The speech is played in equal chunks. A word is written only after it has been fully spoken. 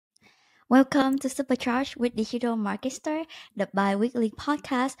Welcome to Supercharge with Digital Marketer, the bi-weekly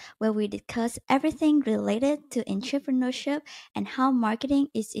podcast where we discuss everything related to entrepreneurship and how marketing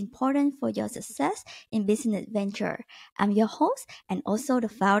is important for your success in business venture. I'm your host and also the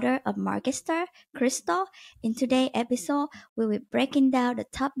founder of Marketer, KRYSTAL. In today's episode, we will be breaking down the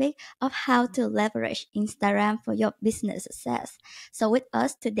topic of how to leverage Instagram for your business success. So with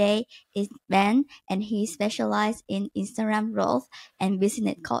us today is Ben, and he specializes in Instagram growth and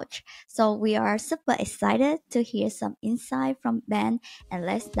business coach. So we are super excited to hear some insight from Ben, and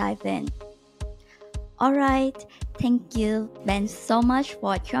let's dive in. All right, thank you, Ben, so much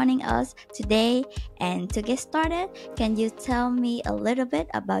for joining us today. And to get started, can you tell me a little bit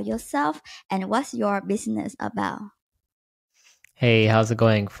about yourself and what's your business about? Hey, how's it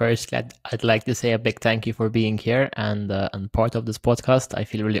going? First, I'd like to say a big thank you for being here and part of this podcast. I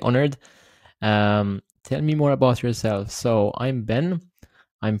feel really honored. Tell me more about yourself. So, I'm Ben.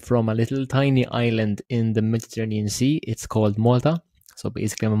 I'm from a little tiny island in the Mediterranean Sea. It's called Malta. So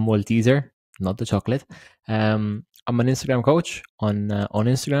basically, I'm a Malteser, not the chocolate. I'm an Instagram coach. On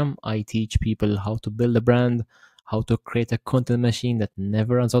Instagram, I teach people how to build a brand, how to create a content machine that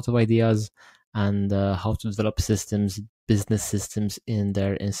never runs out of ideas, and how to develop business systems in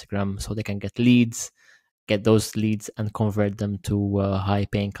their Instagram so they can get those leads and convert them to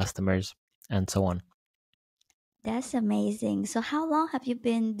high-paying customers, and so on. That's amazing. So how long have you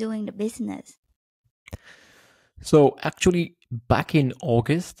been doing the business? So actually, back in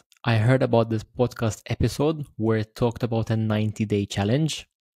August, I heard about this podcast episode where it talked about a 90-day challenge.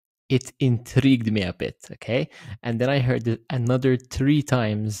 It intrigued me a bit, okay? And then I heard it another 3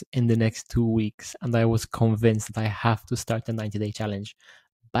 times in the next 2 weeks, and I was convinced that I have to start the 90-day challenge.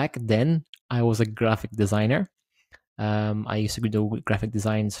 Back then, I was a graphic designer. I used to do graphic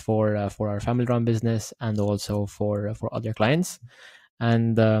designs for our family-run business and also for other clients.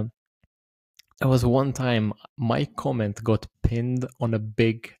 And there was one time my comment got pinned on a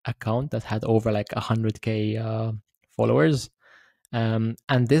big account that had over like 100K followers. And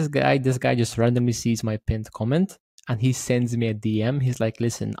this guy just randomly sees my pinned comment and he sends me a DM. He's like,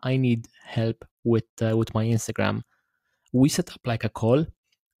 "Listen, I need help with my Instagram." We set up like a call,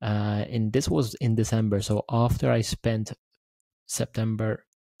 and this was in December. So after I spent September,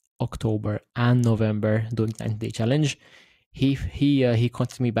 October, and November doing the 90-day challenge, he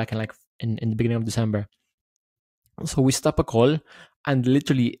contacted me back in the beginning of December. So we stop a call, and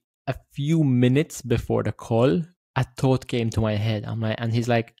literally a few minutes before the call, a thought came to my head. And he's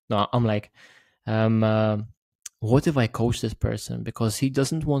like, no, I'm like, um, uh, what if I coach this person? Because he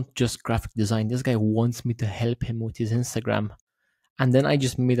doesn't want just graphic design. This guy wants me to help him with his Instagram. And then I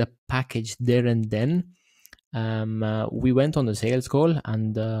just made a package there and then. We went on the sales call,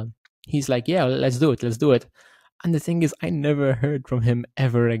 and he's like, yeah, let's do it. And the thing is, I never heard from him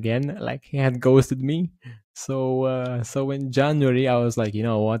ever again. Like he had ghosted me. So in January, I was like, you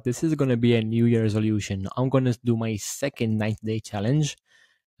know what? This is gonna be a New Year resolution. I'm gonna do my second 90-day challenge,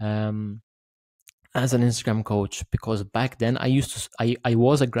 um, as an Instagram coach, because back then I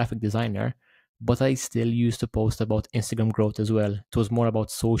was a graphic designer, but I still used to post about Instagram growth as well. It was more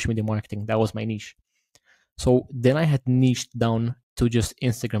about social media marketing. That was my niche. So then I had niched down to just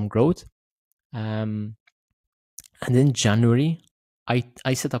Instagram growth. Um, and in January,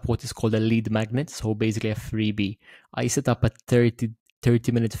 I set up what is called a lead magnet. So basically a freebie. I set up a 30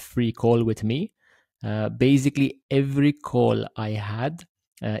 minute free call with me. Basically, every call I had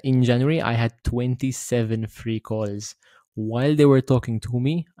in January, I had 27 free calls. While they were talking to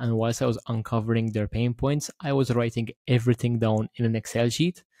me and whilst I was uncovering their pain points, I was writing everything down in an Excel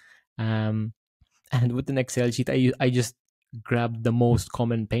sheet. Um, and with an Excel sheet, I just grabbed the most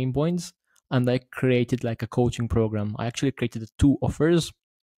common pain points and I created like a coaching program. I actually created 2 offers.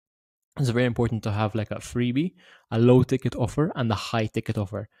 It's very important to have like a freebie, a low ticket offer, and a high ticket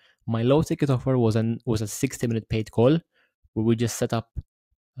offer. My low ticket offer was a 60-minute paid call where we just set up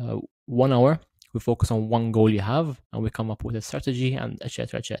 1 hour. We focus on one goal you have, and we come up with a strategy and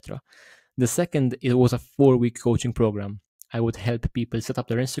etc. etc. The second, it was a 4-week coaching program. I would help people set up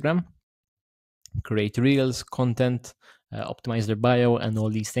their Instagram, create reels, content, optimize their bio, and all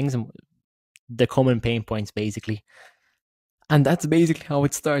these things. The common pain points, basically. And that's basically how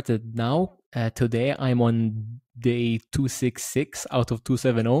it started. Now, today, I'm on day 266 out of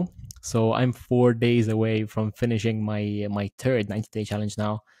 270. So I'm 4 days away from finishing my third 90-day challenge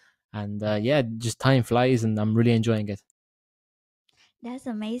now. And yeah, just time flies, and I'm really enjoying it. That's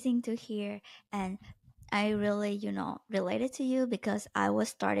amazing to hear. And I really, related to you because I was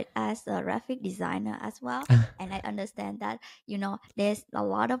started as a graphic designer as well. And I understand that, there's a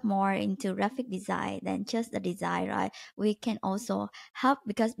lot of more into graphic design than just the design, right? We can also help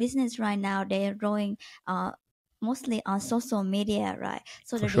because business right now, they're growing, mostly on social media, right?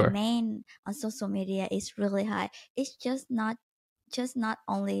 So For the sure. demand on social media is really high. It's just not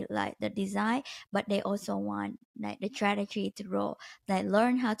only like the design, but they also want like the strategy to grow, like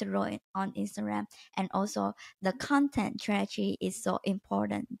learn how to grow it on Instagram, and also the content strategy is so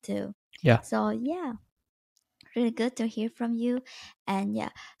important too. Yeah. So yeah, really good to hear from you. And yeah,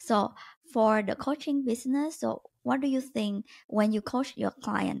 so for the coaching business, so what do you think when you coach your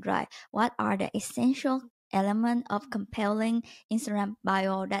client, right? What are the essential element of compelling Instagram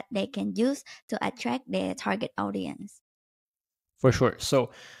bio that they can use to attract their target audience? For sure.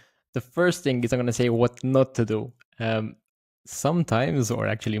 So the first thing is I'm going to say what not to do. Sometimes, or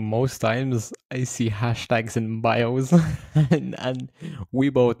actually most times, I see hashtags in bios, and we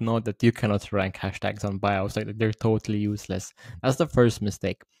both know that you cannot rank hashtags on bios. Like they're totally useless. That's the first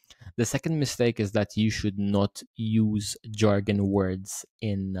mistake. The second mistake is that you should not use jargon words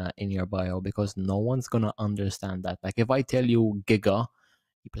in your bio because no one's gonna understand that. Like if I tell you giga,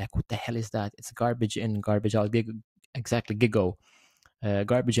 you'd be like, "What the hell is that? It's garbage in, garbage out." Exactly, gigo,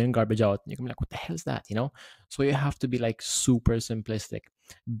 garbage in, garbage out. You can be like, what the hell is that? So you have to be like super simplistic.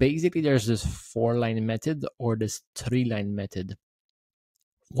 Basically, there's this 4-line method or this 3-line method.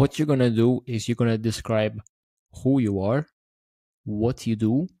 What you're gonna do is you're gonna describe who you are, what you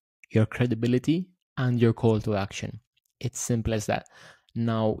do, your credibility, and your call to action. It's simple as that.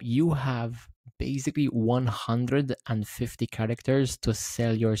 Now you have basically 150 characters to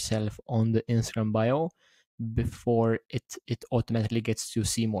sell yourself on the Instagram bio before it automatically gets to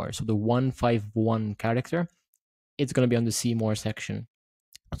see more. So the 151 character, it's going to be on the see more section.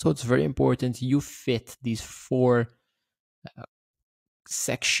 So it's very important you fit these four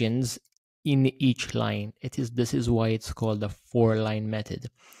sections in each line. This is why it's called the 4-line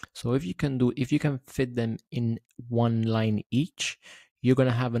method. So if you can fit them in one line each, you're going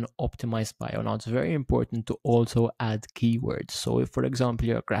to have an optimized bio. Now it's very important to also add keywords. So if, for example,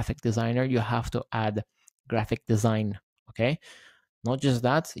 you're a graphic designer, you have to add graphic design. Okay, not just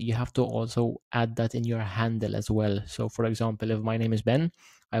that, you have to also add that in your handle as well. So, for example, if my name is Ben,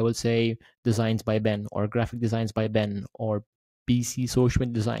 I will say designs by Ben or graphic designs by Ben or BC social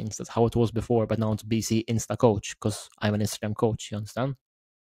media designs. That's how it was before, but now it's BC Insta Coach because I'm an Instagram coach. You understand?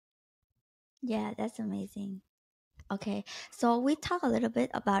 Yeah, that's amazing. Okay, so we talk a little bit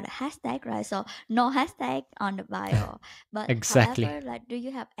about hashtag, right? So no hashtag on the bio, but Exactly. however, like, do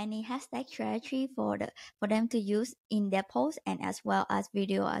you have any hashtag strategy for them to use in their post and as well as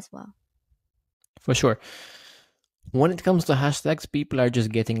video as well? For sure. When it comes to hashtags, people are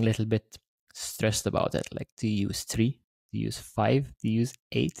just getting a little bit stressed about it. Like, do you use 3? Do you use 5? Do you use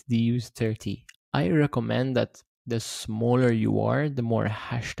 8? Do you use 30? I recommend that the smaller you are, the more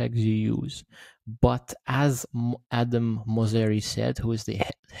hashtags you use. But as Adam Mosseri said, who is the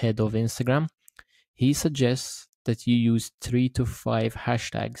head of Instagram, he suggests that you use 3 to 5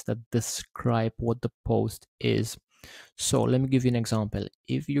 hashtags that describe what the post is. So let me give you an example.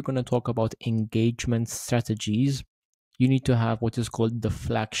 If you're going to talk about engagement strategies, you need to have what is called the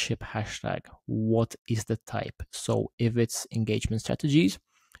flagship hashtag. What is the type? So if it's engagement strategies,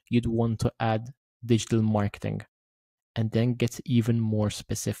 you'd want to add digital marketing and then get even more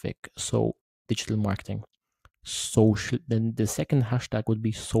specific. So digital marketing, social, then the second hashtag would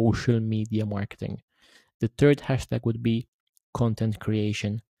be social media marketing. The third hashtag would be content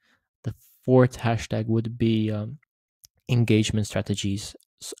creation. The fourth hashtag would be engagement strategies,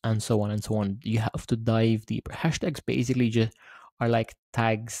 and so on and so on. You have to dive deeper. Hashtags basically just are like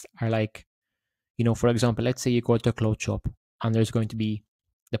tags, are like, for example, let's say you go to a clothes shop and there's going to be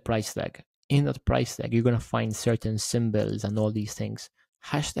the price tag. In that price tag, you're going to find certain symbols and all these things.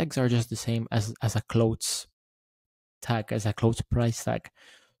 Hashtags are just the same as a clothes tag, as a clothes price tag.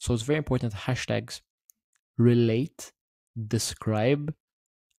 So it's very important that hashtags relate, describe,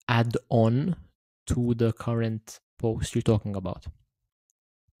 add on to the current post you're talking about.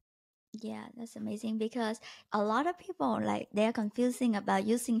 Yeah, that's amazing because a lot of people like they're confusing about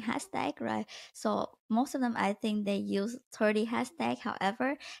using hashtag, right? So most of them, I think they use 30 hashtag.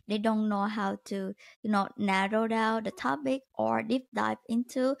 However, they don't know how to, narrow down the topic or deep dive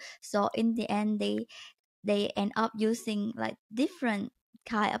into. So in the end, they end up using like different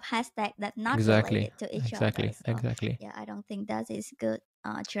kind of hashtag that not Exactly, related to each other. exactly, So exactly. yeah, I don't think that is good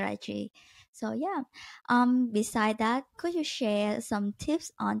strategy. So yeah, beside that, could you share some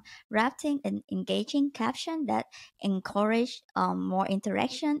tips on writing an engaging caption that encourage more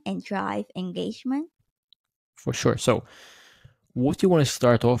interaction and drive engagement? For sure. So, what you want to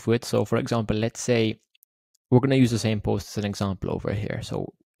start off with, so for example, let's say we're going to use the same post as an example over here.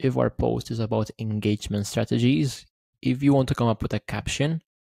 So, if our post is about engagement strategies, if you want to come up with a caption,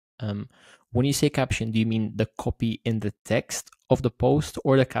 um, when you say caption, do you mean the copy in the text of the post,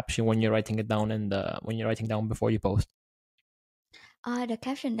 or the caption when you're writing it down and when you're writing down before you post? The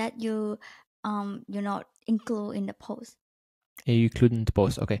caption that include in the post. You include in the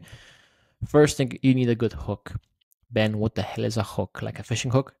post. Okay. First thing, you need a good hook. Ben, what the hell is a hook? Like a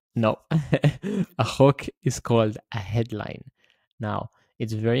fishing hook? No. A hook is called a headline. Now,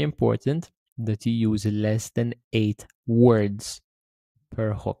 it's very important that you use less than 8 words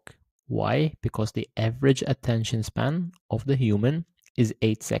per hook. Why? Because the average attention span of the human is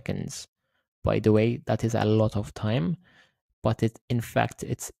 8 seconds. By the way, that is a lot of time, but in fact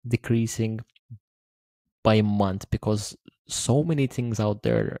it's decreasing by a month because so many things out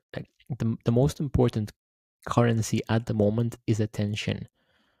there. Like the most important currency at the moment is attention.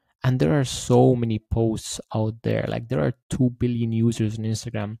 And there are so many posts out there. Like there are 2 billion users on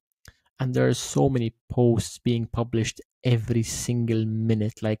Instagram, and there are so many posts being published every single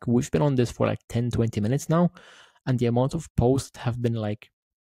minute. Like we've been on this for like 10, 20 minutes now, and the amount of posts have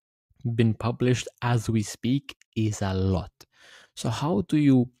been published as we speak is a lot. So how do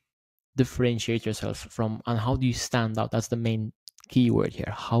you differentiate yourself from, and how do you stand out? That's the main keyword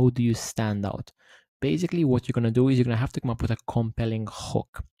here. How do you stand out? Basically, what you're going to do is you're going to have to come up with a compelling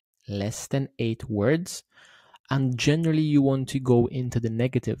hook, less than 8 words. And generally, you want to go into the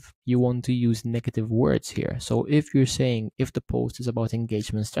negative. You want to use negative words here. So if you're saying, if the post is about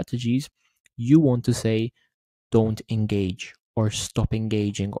engagement strategies, you want to say, don't engage, or stop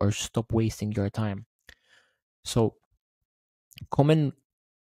engaging, or stop wasting your time. So common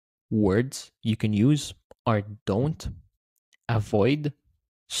words you can use are don't, avoid,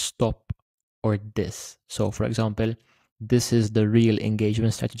 stop, or this. So, for example, this is the real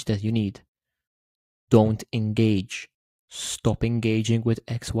engagement strategy that you need. Don't engage. Stop engaging with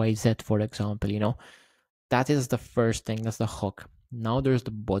XYZ, for example. That is the first thing. That's the hook. Now there's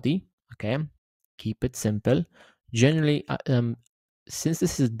the body. Okay. Keep it simple. Generally, since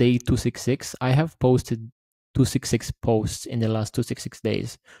this is day 266, I have posted 266 posts in the last 266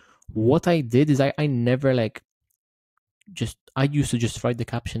 days. What I did is I never like just I used to just write the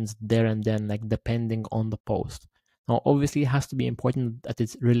captions there and then, like depending on the post. Now, obviously, it has to be important that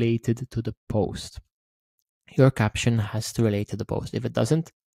it's related to the post. Your caption has to relate to the post. If it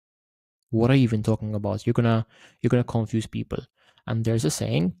doesn't, what are you even talking about? You're gonna confuse people. And there's a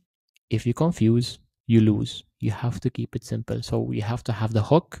saying: if you confuse, you lose. You have to keep it simple. So you have to have the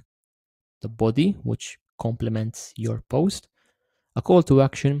hook, the body, which complements your post, a call to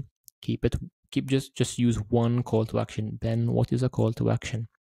action. Keep just use one call to action. Ben, what is a call to action?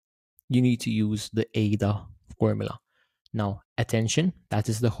 You need to use the AIDA formula. Now, attention, that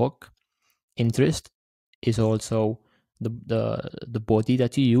is the hook. Interest is also the body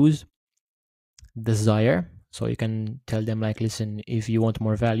that you use. Desire, so you can tell them like, listen, if you want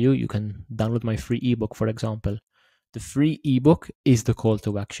more value, you can download my free ebook, for example. The free ebook is the call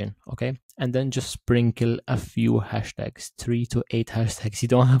to action, okay? And then just sprinkle a few hashtags, 3 to 8 hashtags. You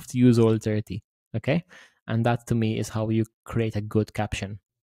don't have to use all 30, okay? And that to me is how you create a good caption.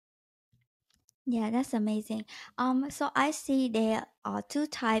 Yeah, that's amazing. So I see there are two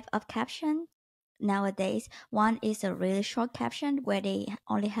type of caption nowadays. One is a really short caption where they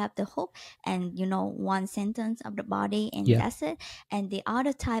only have the hook and one sentence of the body and Yeah, that's it. And the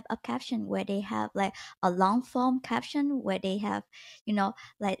other type of caption where they have like a long form caption where they have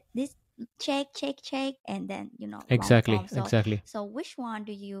like this check and then long exactly, form. So exactly. which one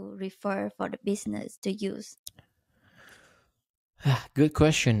do you refer for the business to use? Good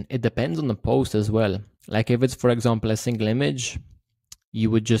question. It depends on the post as well. Like if it's, for example, a single image, you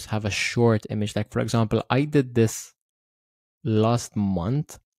would just have a short image. Like, for example, I did this last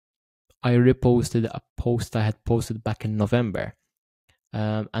month. I reposted a post I had posted back in November.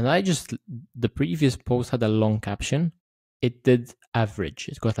 And the previous post had a long caption. It did average,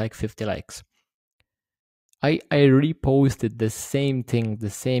 it got like 50 likes. I reposted the same thing, the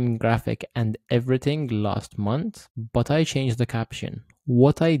same graphic and everything last month, but I changed the caption.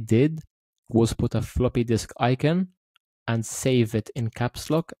 What I did was put a floppy disk icon and save it in caps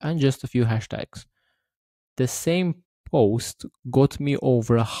lock and just a few hashtags. The same post got me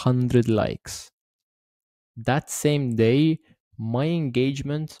over 100 likes. That same day, my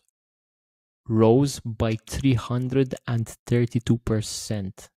engagement rose by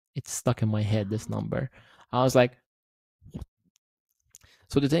 332%. It's stuck in my head, this Wow. number. I was like,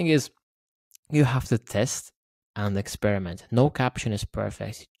 so the thing is, you have to test and experiment. No caption is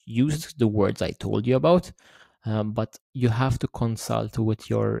perfect. Use the words I told you about. But you have to consult with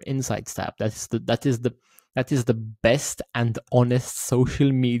your insights tab. That is the best and honest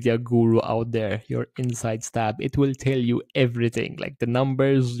social media guru out there. Your insights tab. It will tell you everything, like the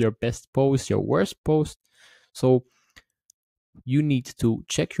numbers, your best post, your worst post. So you need to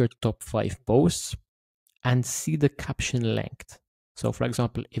check your top 5 posts and see the caption length. So, for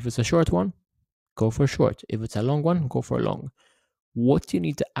example, if it's a short one, go for short. If it's a long one, go for long. What you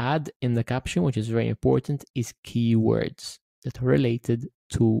need to add in the caption, which is very important, is keywords that are related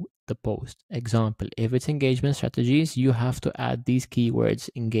to the post. Example, if it's engagement strategies, you have to add these keywords: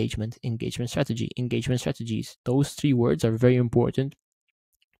 engagement strategy, engagement strategies. Those 3 words are very important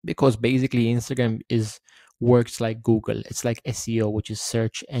because basically Instagram is works like Google. It's like SEO, which is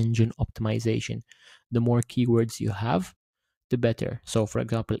search engine optimization. The more keywords you have, the better. So for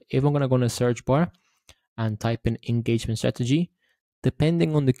example, if I'm gonna go in a search bar and type in engagement strategy,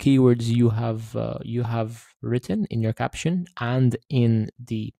 depending on the keywords you have written in your caption and in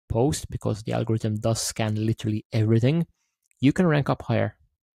the post, because the algorithm does scan literally everything, you can rank up higher.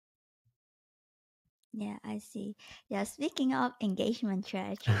 Yeah, I see. Yeah, speaking of engagement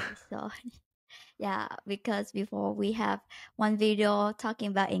strategy, so yeah, because before we have one video talking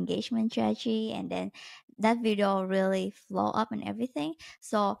about engagement strategy, and then that video really flow up and everything.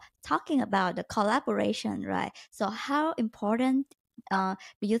 So talking about the collaboration, right? So how important do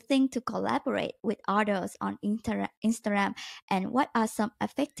you think to collaborate with others on Instagram, and what are some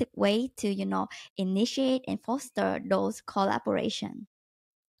effective way to initiate and foster those collaboration?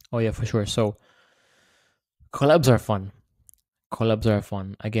 Oh yeah, for sure. So collabs are fun. Collabs are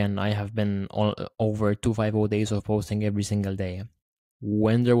fun. Again, I have been over 250 days of posting every single day.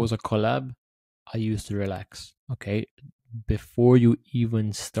 When there was a collab, I used to relax. Okay. Before you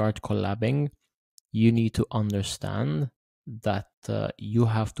even start collabing, you need to understand that you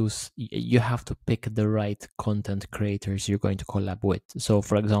have to pick the right content creators you're going to collab with. So,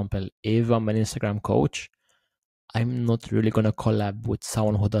 for example, if I'm an Instagram coach, I'm not really gonna collab with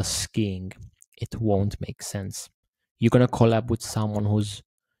someone who does skiing. It won't make sense. You're gonna collab with someone who's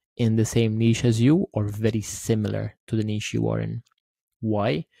in the same niche as you or very similar to the niche you are in.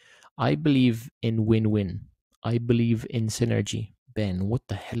 Why? I believe in win-win. I believe in synergy. Ben, what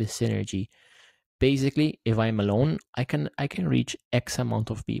the hell is synergy? Basically, if I'm alone, I can reach X amount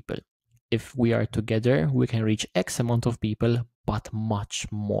of people. If we are together, we can reach X amount of people, but much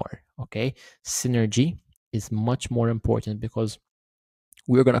more. Okay? Synergy is much more important because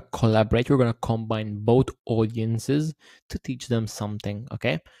we're gonna collaborate, we're gonna combine both audiences to teach them something.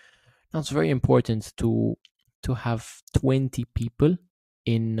 Okay? Now it's very important to have 20 people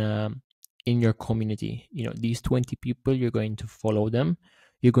in your community. These 20 people, you're going to follow them,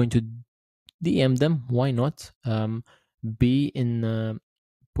 you're going to DM them. Why not? Be in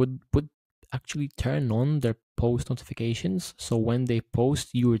put actually turn on their post notifications, so when they post,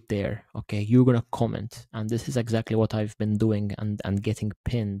 you're there. Okay, you're gonna comment, and this is exactly what I've been doing and getting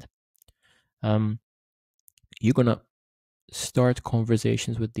pinned. Um, you're gonna start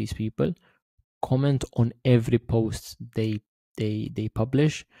conversations with these people, comment on every post they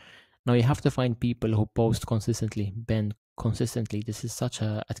publish. Now you have to find people who post consistently. Ben, consistently. This is such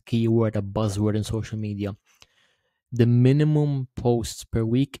a key word, a buzzword in social media. The minimum posts per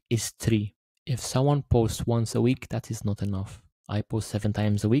week is 3. If someone posts once a week, that is not enough. I post 7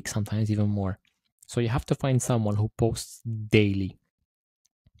 times a week, sometimes even more. So you have to find someone who posts daily,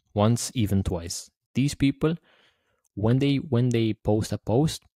 once, even twice. These people, when they post a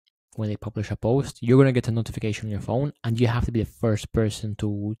post, when they publish a post, you're gonna get a notification on your phone, and you have to be the first person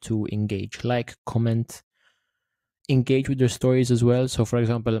to engage, like, comment, engage with their stories as well. So, for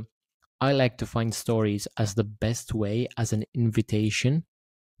example, I like to find stories as the best way as an invitation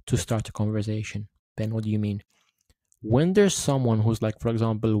to start a conversation. Ben, what do you mean? When there's someone who's, like, for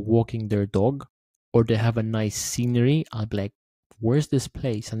example, walking their dog, or they have a nice scenery, I'll be like, where's this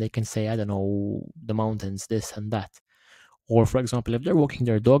place? And they can say, I don't know, the mountains, this and that. Or, for example, if they're walking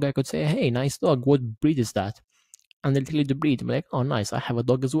their dog, I could say, hey, nice dog, what breed is that? And they'll tell you the breed. I'm like, oh, nice, I have a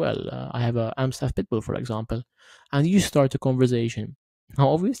dog as well. I have a Amstaff Pitbull, for example. And you start a conversation. Now,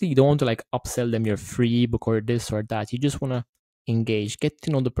 obviously, you don't want to, like, upsell them your free book or this or that. You just want to engage, get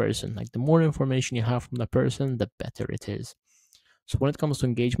to know the person. Like, the more information you have from the person, the better it is. So when it comes to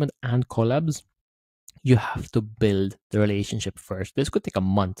engagement and collabs, you have to build the relationship first. This could take a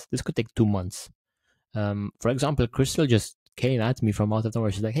month. This could take 2 months. For example, Crystal just came at me from out of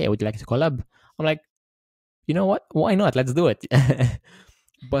nowhere. She's like, hey, would you like to collab? I'm like, you know what? Why not? Let's do it.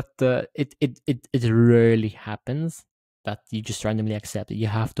 But it rarely happens that you just randomly accept it. You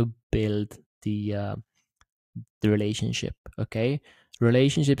have to build the relationship. Okay,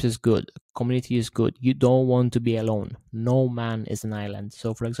 relationships is good, community is good. You don't want to be alone. No man is an island.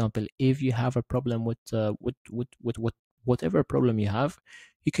 So for example, if you have a problem with whatever problem you have,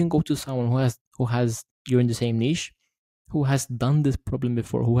 you can go to someone who has you're in the same niche, who has done this problem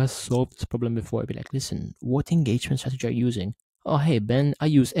before, who has solved this problem before. Be like, listen, what engagement strategy are you using? Oh, hey Ben, I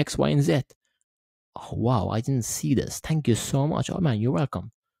use X, Y, and Z. Oh wow, I didn't see this. Thank you so much. Oh man, you're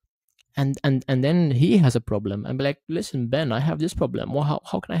welcome. And then he has a problem and be like, listen Ben, I have this problem. Well,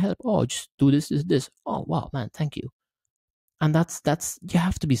 how can I help? Oh, just do this. Oh wow, man, thank you. And that's you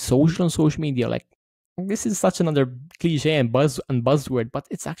have to be social on social media. Like, this is such another cliche and buzzword, but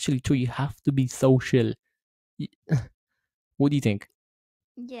it's actually true. You have to be social. What do you think?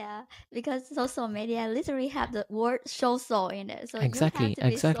 Yeah, because social media literally have the word social in it. So you have Exactly, to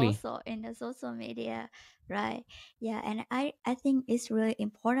be exactly. social in the social media, right? Yeah, and I think it's really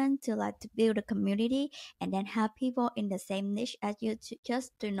important to like to build a community and then have people in the same niche as you to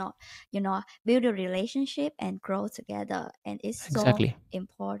just to not, build a relationship and grow together. And it's so Exactly.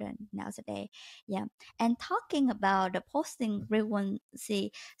 important nowadays. Yeah. And talking about the posting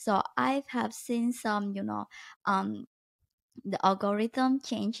frequency, so I have seen some, the algorithm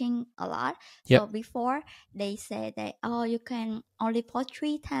changing a lot. So Yep. before they say that, oh, you can only post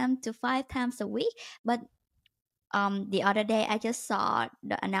 3 times to 5 times a week, but the other day I just saw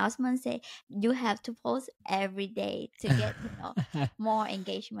the announcement say you have to post every day to get more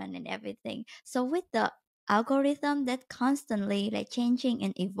engagement and everything. So with the algorithm that constantly like changing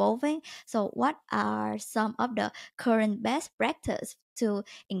and evolving, so what are some of the current best practice to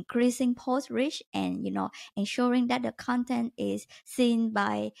increasing post reach and ensuring that the content is seen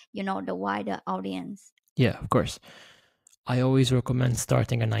by the wider audience? Yeah, of course. I always recommend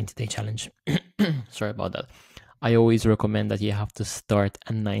starting a 90-day challenge. Sorry about that. I always recommend that you have to start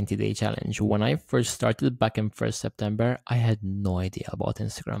a 90-day challenge. When I first started back in 1st September, I had no idea about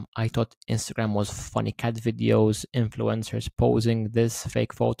Instagram. I thought Instagram was funny cat videos, influencers posing this,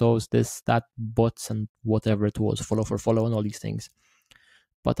 fake photos, this, that, bots, and whatever it was, follow for follow, and all these things.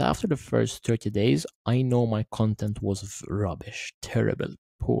 But after the first 30 days, I know my content was rubbish, terrible,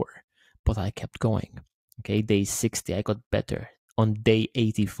 poor. But I kept going. Okay, day 60, I got better. On day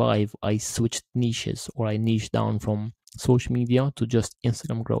 85, I switched niches, or I niched down from social media to just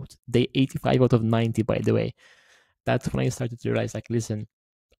Instagram growth. Day 85 out of 90, by the way. That's when I started to realize, like, listen,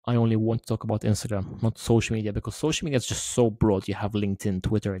 I only want to talk about Instagram, not social media, because social media is just so broad. You have LinkedIn,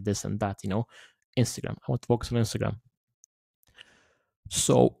 Twitter, this and that. Instagram. I want to focus on Instagram.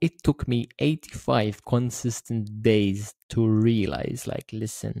 So it took me 85 consistent days to realize, like,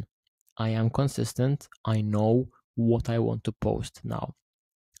 listen, I am consistent. I know what I want to post now.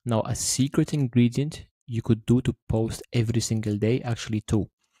 Now, a secret ingredient you could do to post every single day, actually, two.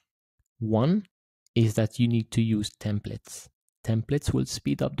 One is that you need to use templates. Templates will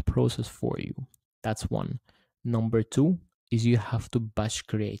speed up the process for you. That's one. Number two is you have to batch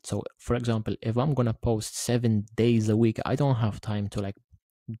create. So, for example, if I'm going to post 7 days a week, I don't have time to like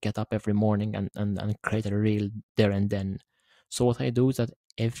get up every morning and create a reel there and then. So what I do is that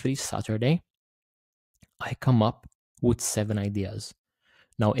every Saturday I come up with 7 ideas.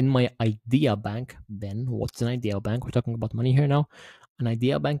 Now in my idea bank, then what's an idea bank? We're talking about money here now. An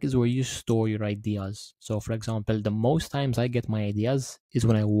idea bank is where you store your ideas. So for example, the most times I get my ideas is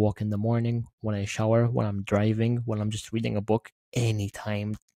when I walk in the morning, when I shower, when I'm driving, when I'm just reading a book,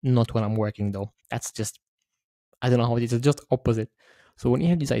 anytime. Not when I'm working though. That's just, I don't know how it is. It's just opposite. So when you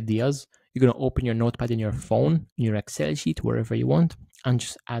have these ideas, you're gonna open your notepad in your phone, in your Excel sheet, wherever you want, and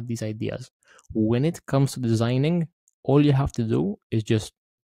just add these ideas. When it comes to designing, all you have to do is just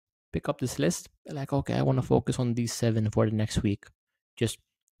pick up this list, like, okay, I want to focus on these 7 for the next week. Just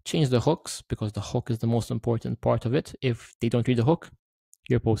change the hooks because the hook is the most important part of it. If they don't read the hook,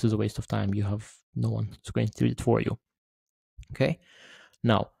 your post is a waste of time. You have no one who's going to read it for you. Okay.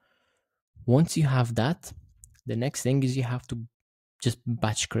 Now, once you have that, the next thing is you have to just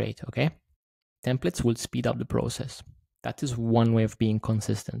batch create. Okay. Templates will speed up the process. That is one way of being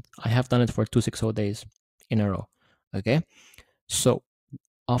consistent. I have done it for 260 days in a row. Okay. So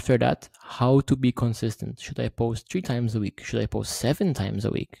after that, how to be consistent. Should I post 3 times a week? Should I post 7 times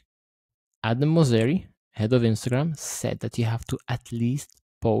a week? Adam Mosseri, head of Instagram, said that you have to at least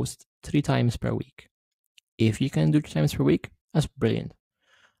post 3 times per week. If you can do 3 times per week, that's brilliant.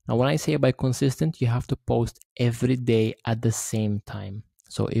 Now, when I say by consistent, you have to post every day at the same time.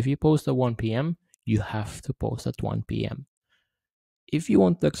 So if you post at 1 p.m., you have to post at 1 p.m. If you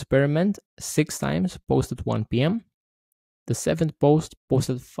want to experiment 6 times, post at 1 p.m. The seventh post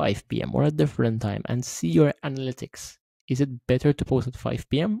at 5 p.m. or a different time and see your analytics. Is it better to post at 5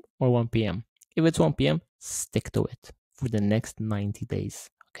 p.m. or 1 p.m.? If it's 1 p.m., stick to it. for the next 90 days.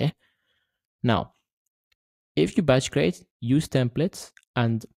 Okay. Now, if you batch create, use templates,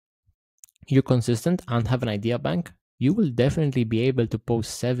 and you're consistent and have an idea bank, you will definitely be able to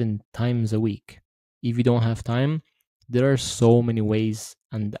post 7 times a week. If you don't have time, there are so many ways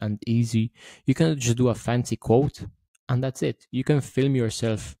and easy. You can just do a fancy quote and that's it. You can film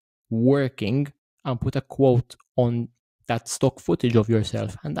yourself working and put a quote on that stock footage of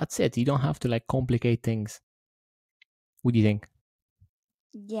yourself and that's it. You don't have to like complicate things. What do you think?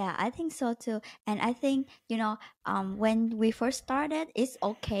 Yeah, I think so too. And I think, when we first started, it's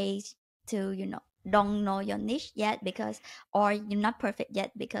okay to, don't know your niche yet because, or you're not perfect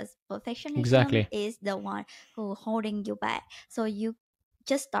yet because perfectionism Exactly. is the one who holding you back. So you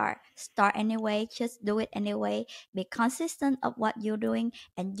just start anyway, just do it anyway, be consistent of what you're doing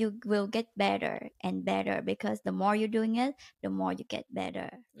and you will get better and better because the more you're doing it, the more you get better,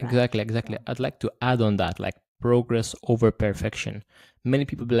 right? Exactly, exactly. So I'd like to add on that, like progress over perfection. Many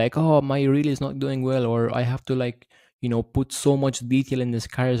people be like, "Oh, my reel is not doing well," or "I have to like, put so much detail in this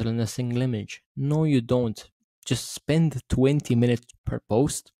carousel in a single image." No, you don't. Just spend 20 minutes per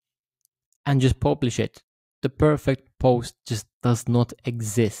post and just publish it. The perfect post just does not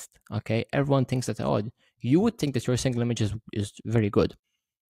exist. Okay, everyone thinks that you would think that your single image is very good,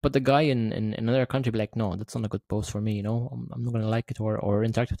 but the guy in another country be like, "No, that's not a good post for me. I'm not gonna like it or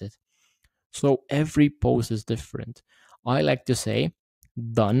interact with it." So every post is different. I like to say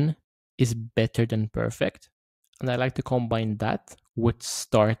done is better than perfect. And I like to combine that with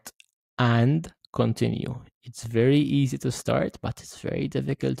start and continue. It's very easy to start, but it's very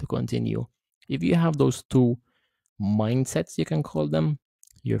difficult to continue. If you have those two mindsets, you can call them,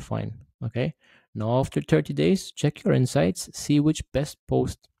 you're fine. Okay. Now, after 30 days, check your insights, see which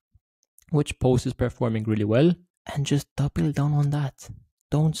post is performing really well, and just double down on that.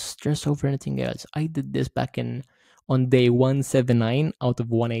 Don't stress over anything else. I did this back in on day 179 out of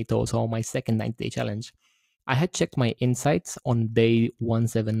 180, so my second 90-day challenge. I had checked my insights on day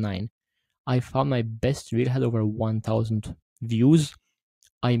 179. I found my best reel had over 1,000 views.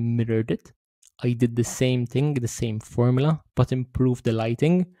 I mirrored it. I did the same thing, the same formula, but improved the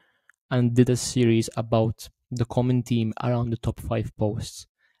lighting and did a series about the common theme around the top 5 posts.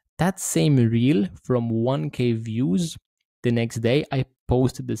 That same reel from 1K views, the next day I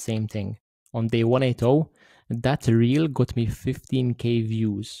posted the same thing. On day 180, that reel got me 15K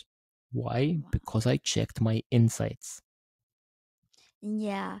views. Why? Because I checked my insights.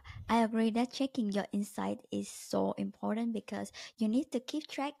 yeah, I agree that checking your insight is so important because you need to keep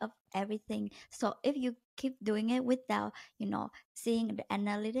track of everything. So if you keep doing it without, seeing the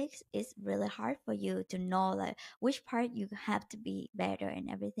analytics, it's really hard for you to know like which part you have to be better and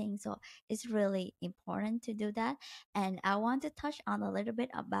everything. So it's really important to do that. And I want to touch on a little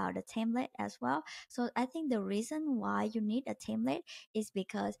bit about the template as well. So I think the reason why you need a template is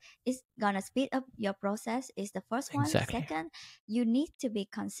because it's gonna speed up your process is the first one. Exactly. Second, you need to be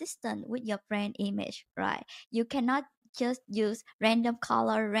consistent with your brand image, right? You cannot just use random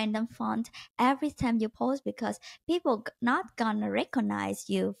color, random font every time you post because people not gonna recognize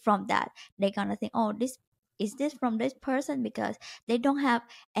you from that. They're gonna think, oh, this is this from this person because they don't have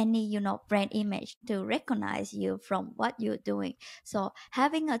any brand image to recognize you from what you're doing. So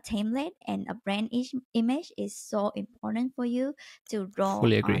having a template and a brand image is so important for you to draw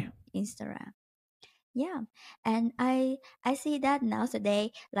Fully agree. on Instagram. Yeah, and I see that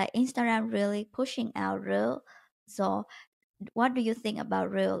nowadays, like Instagram really pushing out Reel. So, what do you think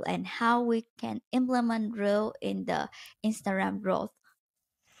about Reel and how we can implement Reel in the Instagram growth?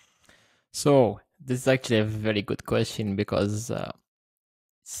 So, this is actually a very good question because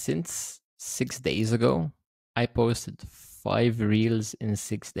since 6 days ago, I posted 5 reels in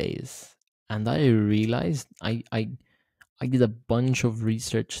 6 days. And I realized I did a bunch of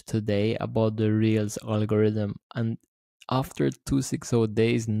research today about the Reels algorithm, and after 260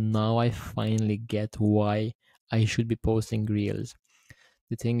 days, now I finally get why I should be posting Reels.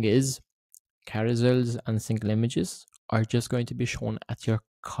 The thing is, carousels and single images are just going to be shown at your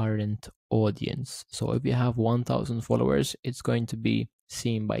current audience. So if you have 1,000 followers, it's going to be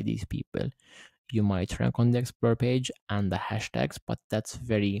seen by these people. You might rank on the Explore page and the hashtags, but that's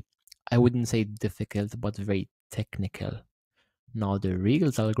very, I wouldn't say difficult, but very technical. Now, the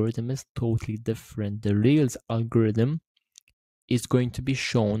Reels algorithm is totally different. The Reels algorithm is going to be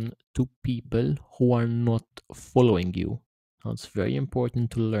shown to people who are not following you. Now, it's very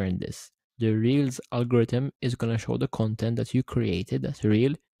important to learn this. The Reels algorithm is going to show the content that you created as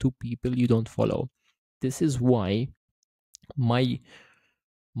real to people you don't follow. This is why my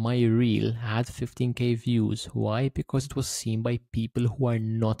my reel had 15K views. Why? Because it was seen by people who are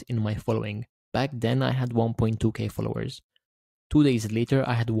not in my following. Back then, I had 1.2k followers. 2 days later,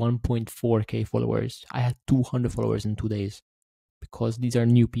 I had 1.4k followers. I had 200 followers in 2 days because these are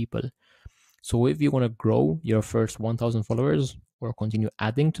new people. So if you want to grow your first 1000 followers or continue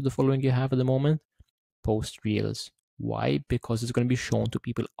adding to the following you have at the moment, post reels. Why? Because it's going to be shown to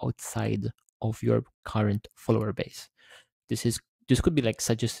people outside of your current follower base. This could be like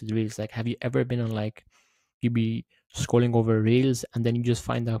suggested reels. Like, have you ever been on, like, you be scrolling over reels and then you just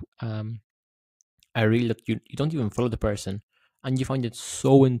find a reel that you don't even follow the person and you find it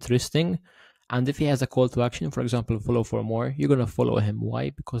so interesting, and if he has a call to action, for example, follow for more, you're going to follow him.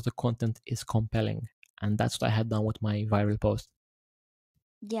 Why? Because the content is compelling. And that's what I had done with my viral post.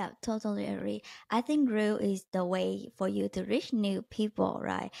 Yeah, totally agree. I think Reel is the way for you to reach new people,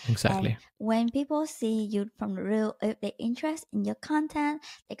 right? And Exactly. when people see you from Reel, if they interest in your content,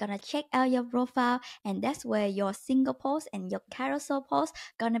 they're gonna check out your profile, and that's where your single post and your carousel post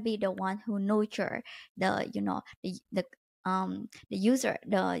gonna be the one who nurture the the user,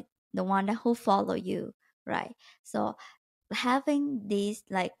 the one that who follow you, right? So having these,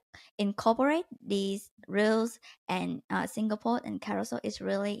 like, incorporate these reels and single post and carousel is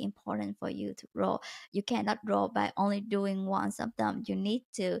really important for you to grow. You cannot grow by only doing one of them. You need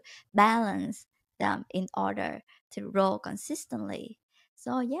to balance them in order to grow consistently.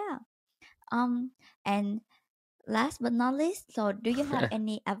 So yeah. And last but not least, so do you have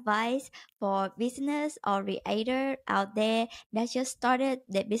any advice for business or creator out there that just started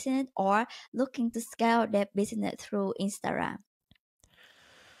their business or looking to scale their business through Instagram?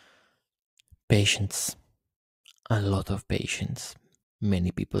 Patience. A lot of patience.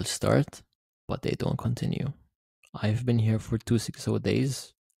 Many people start, but they don't continue. I've been here for 260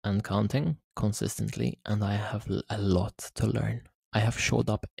 days and counting consistently, and I have a lot to learn. I have showed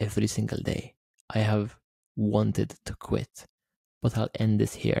up every single day. I have wanted to quit, but I'll end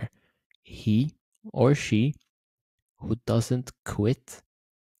this here. He or she who doesn't quit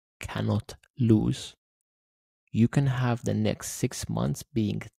cannot lose. You can have the next 6 months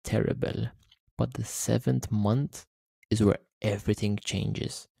being terrible, but the seventh month is where everything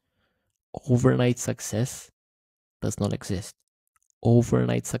changes. Overnight success does not exist.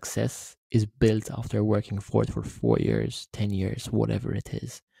 Overnight success is built after working for it for 4 years, 10 years, whatever it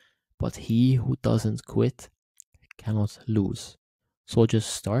is. But he who doesn't quit cannot lose. So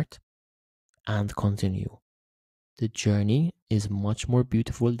just start and continue. The journey is much more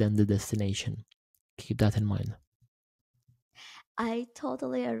beautiful than the destination. Keep that in mind. I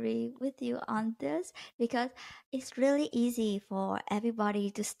totally agree with you on this because it's really easy for everybody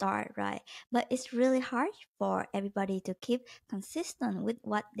to start, right? But it's really hard for everybody to keep consistent with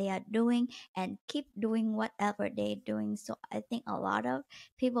what they are doing and keep doing whatever they're doing. So I think a lot of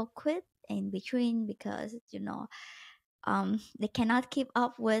people quit in between because, they cannot keep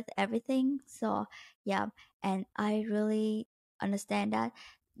up with everything. So yeah, and I really understand that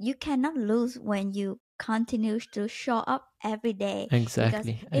you cannot lose when you continue to show up every day, because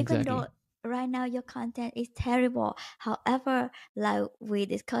Exactly, even though exactly, right now your content is terrible, however, like we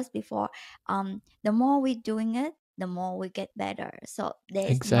discussed before, the more we doing it, the more we get better. So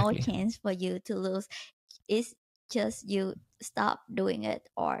there's no exactly, chance for you to lose. It's just you stop doing it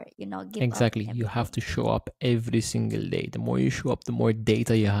or give up exactly. You have everything. to show up every single day. The more you show up, the more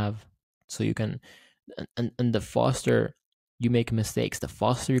data you have. So you can, and the faster you make mistakes, the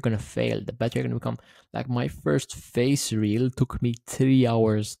faster you're gonna fail, the better you're gonna become. Like, my first face reel took me 3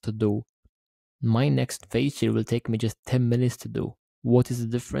 hours to do. My next face reel will take me just 10 minutes to do. What is the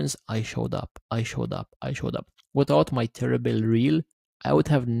difference? I showed up. I showed up. I showed up. Without my terrible reel, I would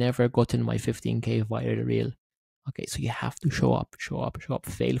have never gotten my 15k viral reel. Okay, so you have to show up, show up, show up,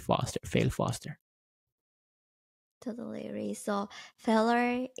 fail faster, fail faster. Totally agree. So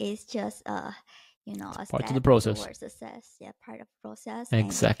failure is just a Part of the step process. towards success. Yeah, part of process, and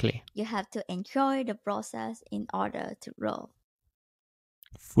Exactly. you have to enjoy the process in order to grow.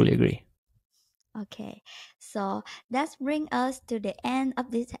 Fully agree. Okay, so that's bring us to the end of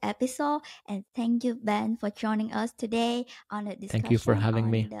this episode, and thank you, Ben, for joining us today on the Thank you for discussion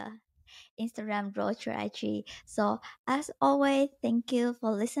having me. on the Instagram growth strategy. So, as always, thank you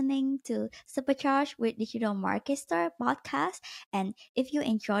for listening to Supercharge with Digital Marketer podcast. And if you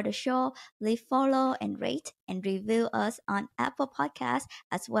enjoy the show, leave follow and rate and review us on Apple Podcasts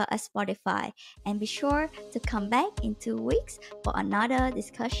as well as Spotify. And be sure to come back in 2 weeks for another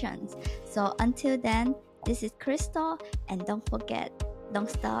discussions. So until then, this is Crystal, and don't forget, don't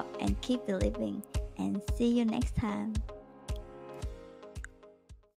stop and keep believing. And see you next time.